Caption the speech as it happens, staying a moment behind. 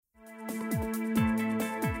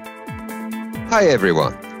Hi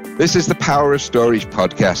everyone, this is the Power of Storage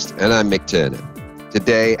podcast and I'm Mick Turner.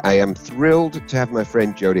 Today I am thrilled to have my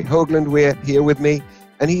friend Jody Hoagland here with me,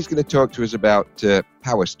 and he's going to talk to us about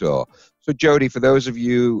PowerStore. So Jody, for those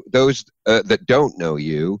that don't know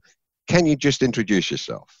you, can you just introduce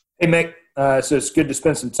yourself? Hey Mick, so it's good to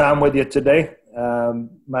spend some time with you today.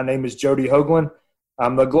 My name is Jody Hoagland.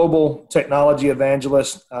 I'm the global technology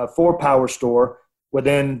evangelist for PowerStore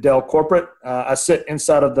within Dell Corporate. I sit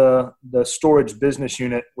inside of the storage business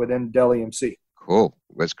unit within Dell EMC. Cool.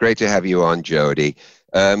 Well, it's great to have you on, Jody.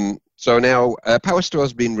 So now PowerStore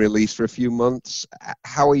has been released for a few months.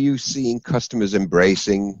 How are you seeing customers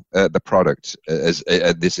embracing the product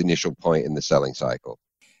at this initial point in the selling cycle?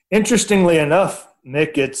 Interestingly enough,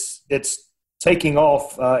 Mick, it's taking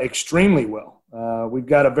off extremely well. We've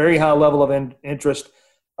got a very high level of interest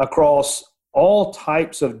across all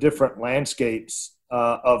types of different landscapes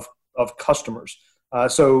of customers.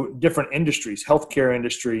 So different industries, healthcare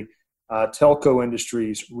industry, telco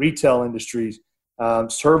industries, retail industries,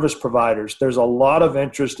 service providers. There's a lot of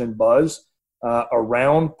interest and buzz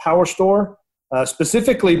around PowerStore,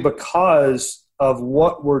 specifically because of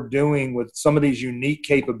what we're doing with some of these unique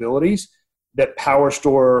capabilities that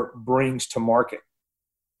PowerStore brings to market.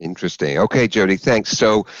 Interesting. Okay, Jody, thanks.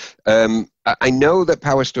 So I know that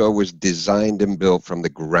PowerStore was designed and built from the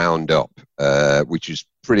ground up, which is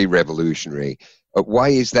pretty revolutionary. Why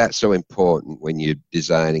is that so important when you're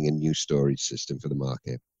designing a new storage system for the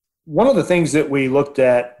market? One of the things that we looked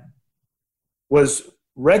at was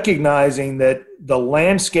recognizing that the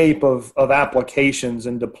landscape of applications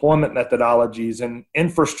and deployment methodologies and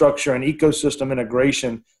infrastructure and ecosystem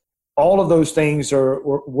integration, all of those things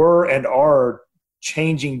were and are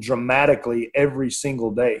changing dramatically every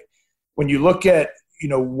single day. When you look at,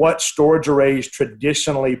 what storage arrays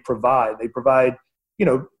traditionally provide, they provide,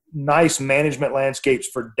 nice management landscapes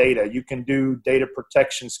for data. You can do data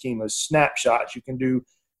protection schemas, snapshots. You can do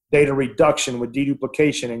data reduction with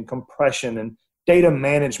deduplication and compression and data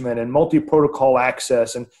management and multi-protocol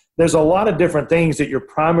access. And there's a lot of different things that your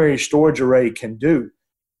primary storage array can do.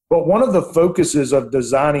 But one of the focuses of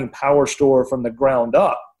designing PowerStore from the ground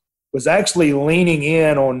up was actually leaning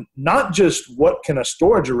in on not just what can a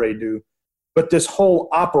storage array do, but this whole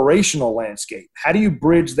operational landscape. How do you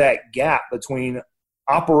bridge that gap between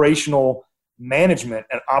operational management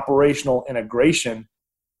and operational integration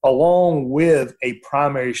along with a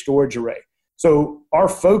primary storage array? So our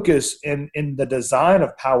focus in the design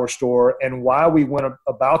of PowerStore and why we went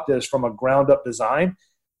about this from a ground-up design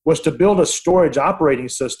was to build a storage operating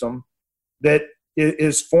system that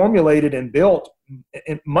is formulated and built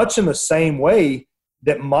much in the same way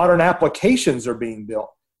that modern applications are being built.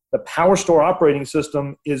 The PowerStore operating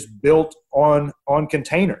system is built on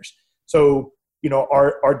containers. So,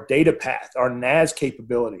 our data path, our NAS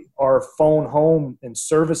capability, our phone home and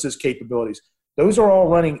services capabilities, those are all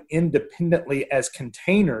running independently as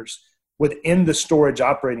containers within the storage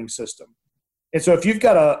operating system. And so if you've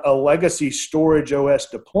got a legacy storage OS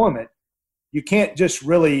deployment, you can't just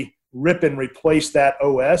really rip and replace that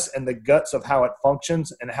OS and the guts of how it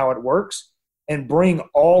functions and how it works and bring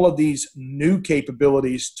all of these new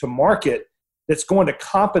capabilities to market that's going to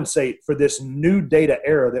compensate for this new data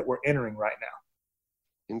era that we're entering right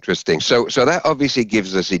now. Interesting. So that obviously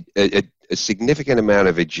gives us a significant amount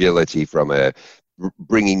of agility from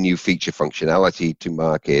bringing new feature functionality to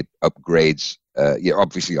market, upgrades,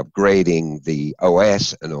 obviously upgrading the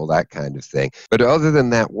OS and all that kind of thing. But other than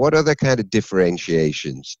that, what other kind of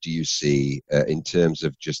differentiations do you see in terms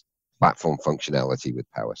of just platform functionality with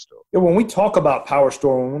PowerStore? Yeah, when we talk about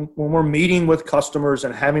PowerStore, when we're meeting with customers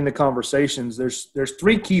and having the conversations, there's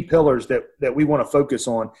three key pillars that we want to focus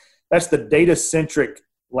on. That's the data-centric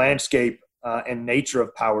landscape and nature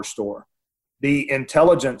of PowerStore, the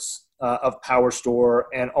intelligence of PowerStore,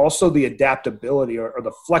 and also the adaptability or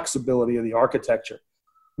the flexibility of the architecture.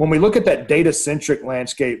 When we look at that data-centric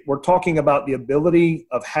landscape, we're talking about the ability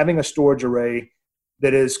of having a storage array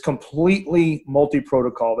that is completely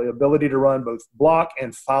multi-protocol, the ability to run both block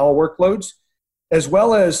and file workloads, as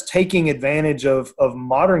well as taking advantage of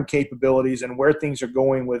modern capabilities and where things are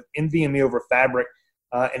going with NVMe over Fabric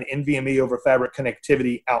and NVMe over Fabric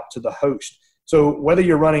connectivity out to the host. So whether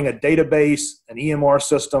you're running a database, an EMR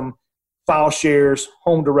system, file shares,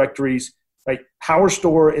 home directories, right?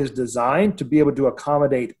 PowerStore is designed to be able to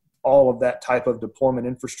accommodate all of that type of deployment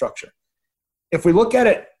infrastructure. If we look at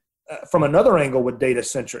it from another angle with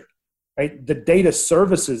data-centric, right? The data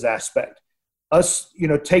services aspect, us,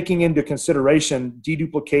 taking into consideration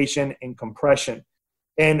deduplication and compression.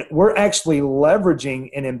 And we're actually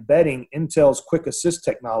leveraging and embedding Intel's Quick Assist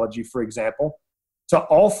technology, for example, to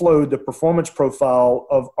offload the performance profile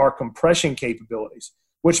of our compression capabilities,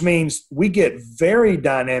 which means we get very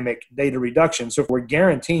dynamic data reduction. So if we're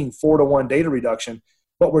guaranteeing 4-to-1 data reduction,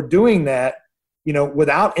 but we're doing that,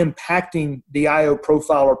 without impacting the I/O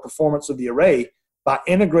profile or performance of the array by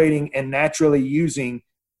integrating and naturally using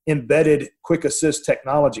embedded quick assist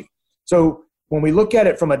technology. So when we look at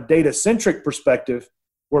it from a data-centric perspective,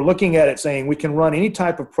 we're looking at it saying we can run any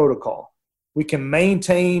type of protocol. We can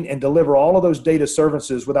maintain and deliver all of those data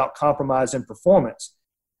services without compromise in performance.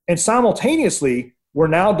 And simultaneously, we're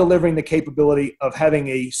now delivering the capability of having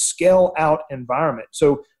a scale-out environment.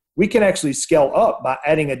 So we can actually scale up by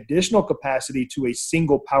adding additional capacity to a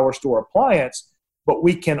single PowerStore appliance, but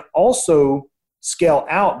we can also scale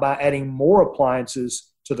out by adding more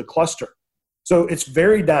appliances to the cluster. So it's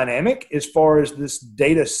very dynamic as far as this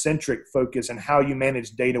data-centric focus and how you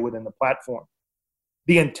manage data within the platform.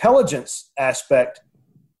 The intelligence aspect,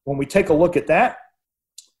 when we take a look at that,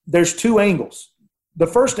 there's two angles. The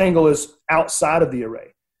first angle is outside of the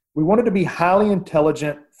array. We want it to be highly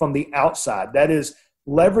intelligent from the outside. That is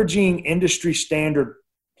leveraging industry standard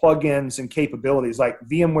plugins and capabilities like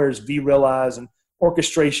VMware's vRealize and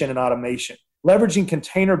orchestration and automation. Leveraging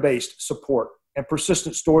container-based support and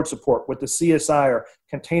persistent storage support with the CSI or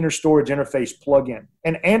Container Storage Interface plugin,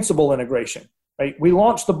 and Ansible integration. Right? We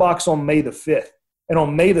launched the box on May the 5th, and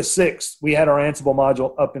on May the 6th, we had our Ansible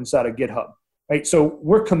module up inside of GitHub. Right? So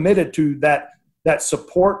we're committed to that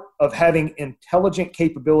support of having intelligent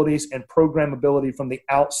capabilities and programmability from the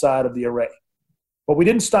outside of the array. But we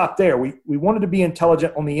didn't stop there. We wanted to be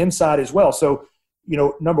intelligent on the inside as well. So,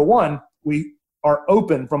 number one, we are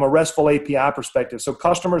open from a RESTful API perspective. So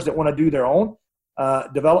customers that want to do their own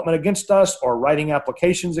development against us or writing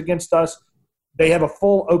applications against us, they have a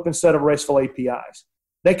full open set of RESTful APIs.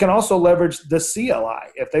 They can also leverage the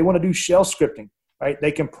CLI. If they want to do shell scripting, right,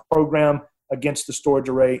 they can program against the storage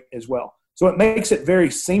array as well. So it makes it very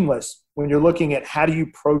seamless when you're looking at how do you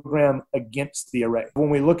program against the array. When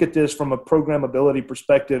we look at this from a programmability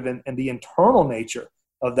perspective and the internal nature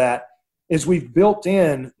of that, is we've built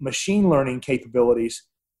in machine learning capabilities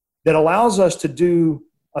that allows us to do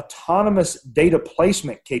autonomous data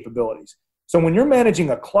placement capabilities. So when you're managing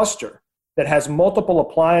a cluster that has multiple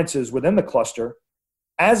appliances within the cluster,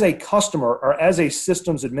 as a customer or as a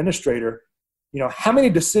systems administrator, how many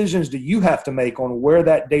decisions do you have to make on where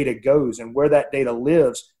that data goes and where that data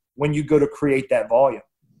lives when you go to create that volume?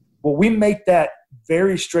 Well, we make that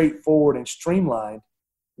very straightforward and streamlined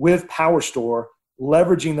with PowerStore,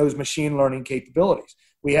 leveraging those machine learning capabilities.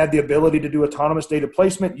 We have the ability to do autonomous data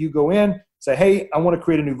placement. You go in, say, hey, I want to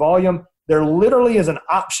create a new volume. There literally is an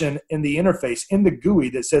option in the interface, in the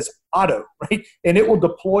GUI, that says auto, right? And it will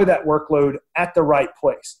deploy that workload at the right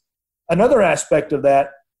place. Another aspect of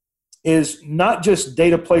that is not just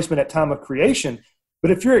data placement at time of creation,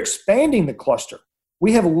 but if you're expanding the cluster,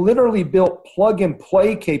 we have literally built plug and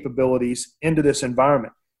play capabilities into this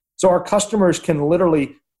environment. So our customers can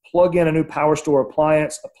literally plug in a new PowerStore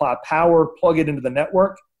appliance, apply power, plug it into the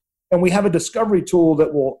network, and we have a discovery tool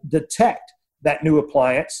that will detect that new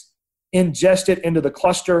appliance, ingest it into the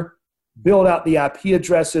cluster, build out the IP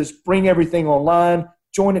addresses, bring everything online,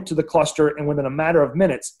 join it to the cluster, and within a matter of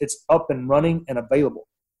minutes, it's up and running and available,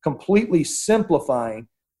 completely simplifying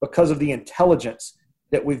because of the intelligence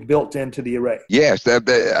that we've built into the array. Yes,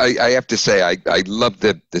 I have to say, I love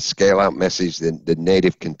the scale-out message, the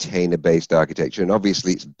native container-based architecture, and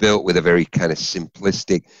obviously it's built with a very kind of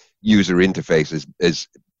simplistic user interface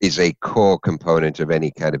is a core component of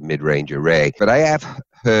any kind of mid-range array. But I have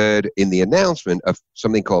heard in the announcement of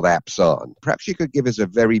something called AppsOn. Perhaps you could give us a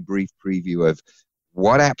very brief preview of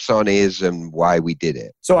what AppsOn is and why we did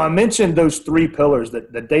it. So I mentioned those three pillars,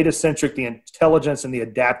 the data-centric, the intelligence, and the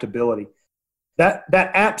adaptability. That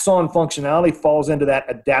AppsOn functionality falls into that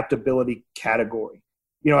adaptability category.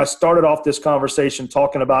 I started off this conversation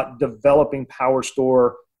talking about developing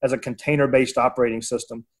PowerStore as a container-based operating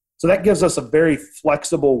system. So that gives us a very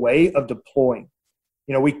flexible way of deploying.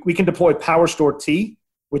 We can deploy PowerStore T,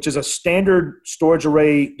 which is a standard storage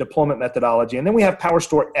array deployment methodology. And then we have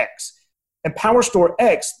PowerStore X. And PowerStore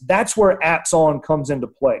X, that's where AppsOn comes into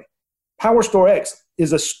play. PowerStore X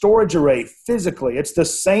is a storage array physically. It's the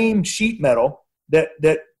same sheet metal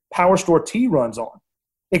that PowerStore T runs on,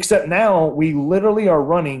 except now we literally are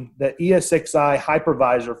running the ESXi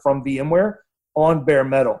hypervisor from VMware on bare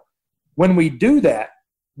metal. When we do that,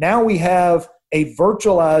 now we have a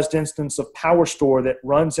virtualized instance of PowerStore that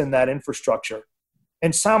runs in that infrastructure.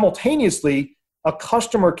 And simultaneously, a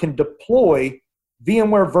customer can deploy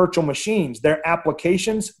VMware virtual machines, their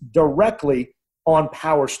applications, directly on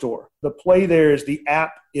PowerStore. The play there is the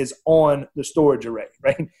app is on the storage array,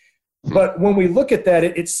 right? But when we look at that,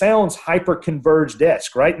 it sounds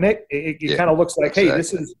hyper-converged-esque, right, Mick? It kind of looks like,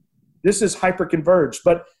 exactly. Hey, this is hyper-converged.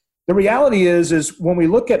 But the reality is when we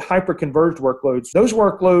look at hyper-converged workloads, those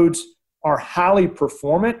workloads are highly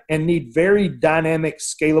performant and need very dynamic,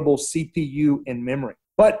 scalable CPU and memory.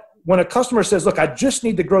 But when a customer says, look, I just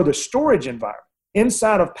need to grow the storage environment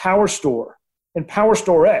inside of PowerStore and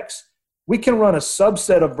PowerStore X, we can run a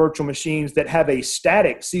subset of virtual machines that have a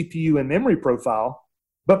static CPU and memory profile,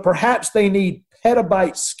 but perhaps they need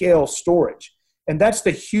petabyte scale storage. And that's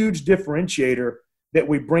the huge differentiator that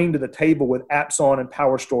we bring to the table with AppsON and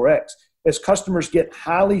PowerStore X. As customers get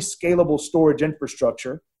highly scalable storage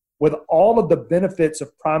infrastructure with all of the benefits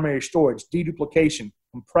of primary storage, deduplication,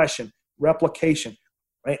 compression, replication,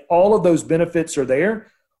 right? All of those benefits are there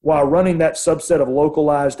while running that subset of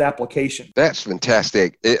localized application. That's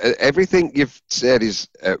fantastic. Everything you've said is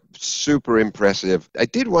super impressive. I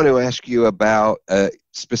did want to ask you about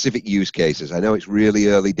specific use cases. I know it's really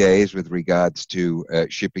early days with regards to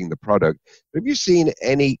shipping the product. But have you seen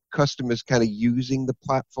any customers kind of using the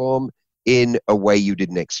platform in a way you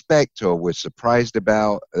didn't expect or were surprised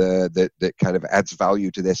about that kind of adds value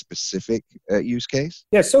to their specific use case?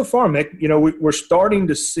 Yeah, so far, Mick, we're starting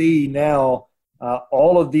to see now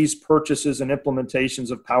all of these purchases and implementations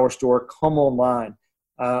of PowerStore come online.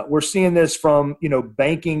 We're seeing this from,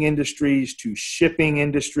 banking industries to shipping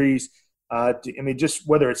industries. Just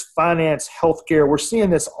whether it's finance, healthcare, we're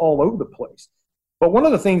seeing this all over the place. But one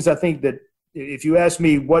of the things I think that if you ask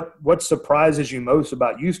me what surprises you most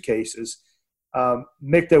about use cases,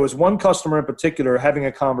 Mick, there was one customer in particular having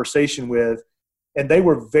a conversation with, and they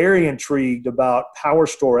were very intrigued about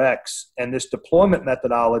PowerStore X and this deployment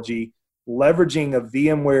methodology, leveraging a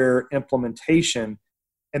VMware implementation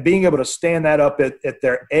and being able to stand that up at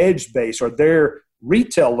their edge base or their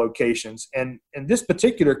retail locations. And in this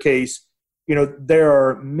particular case, there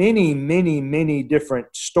are many, many, many different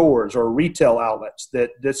stores or retail outlets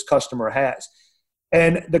that this customer has.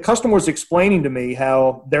 And the customer was explaining to me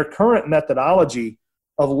how their current methodology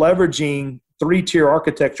of leveraging three-tier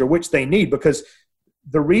architecture, which they need, because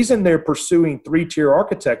the reason they're pursuing three-tier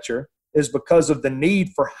architecture is because of the need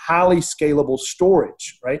for highly scalable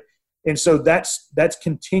storage, right? And so that's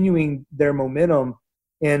continuing their momentum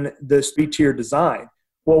in this three-tier design.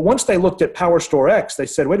 Well, once they looked at PowerStore X, they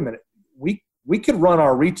said, wait a minute, we could run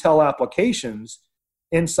our retail applications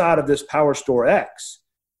inside of this PowerStore X,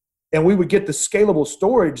 and we would get the scalable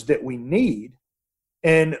storage that we need,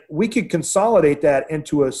 and we could consolidate that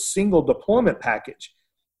into a single deployment package.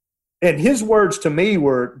 And his words to me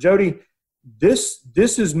were, Jody, this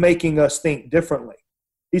is making us think differently.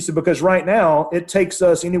 He said, because right now it takes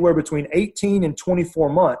us anywhere between 18 and 24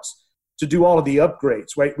 months to do all of the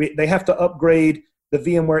upgrades, right? They have to upgrade the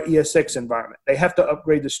VMware ESX environment. They have to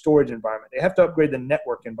upgrade the storage environment. They have to upgrade the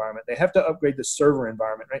network environment. They have to upgrade the server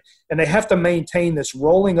environment, right? And they have to maintain this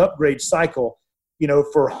rolling upgrade cycle,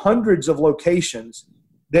 for hundreds of locations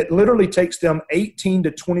that literally takes them 18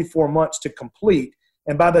 to 24 months to complete.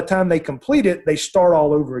 And by the time they complete it, they start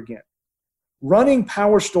all over again. Running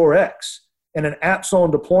PowerStore X and an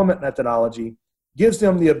AppsON deployment methodology gives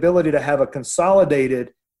them the ability to have a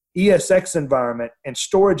consolidated ESX environment and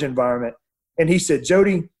storage environment. And he said,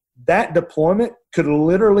 Jody, that deployment could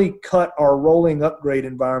literally cut our rolling upgrade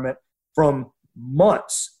environment from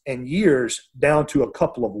months and years down to a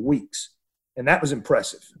couple of weeks. And that was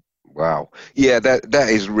impressive. Wow. Yeah, that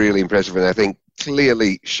is really impressive. And I think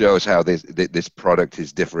clearly shows how this product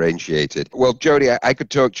is differentiated. Well, Jody, I could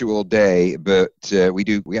talk to you all day, but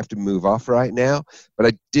we have to move off right now. But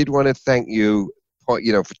I did want to thank you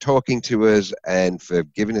for talking to us and for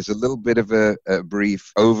giving us a little bit of a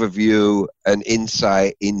brief overview and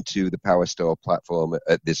insight into the PowerStore platform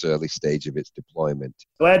at this early stage of its deployment.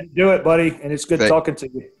 Glad to do it, buddy, and it's good talking to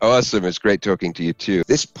you. Awesome. It's great talking to you too.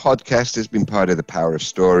 This podcast has been part of the Power of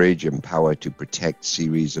Storage and Power to Protect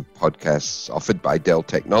series of podcasts offered by Dell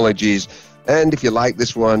Technologies. And if you like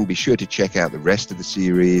this one, be sure to check out the rest of the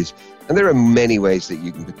series. And there are many ways that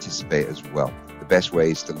you can participate as well. The best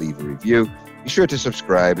way is to leave a review. Be sure to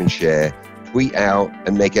subscribe and share, tweet out,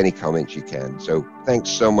 and make any comments you can. So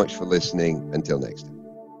thanks so much for listening. Until next time.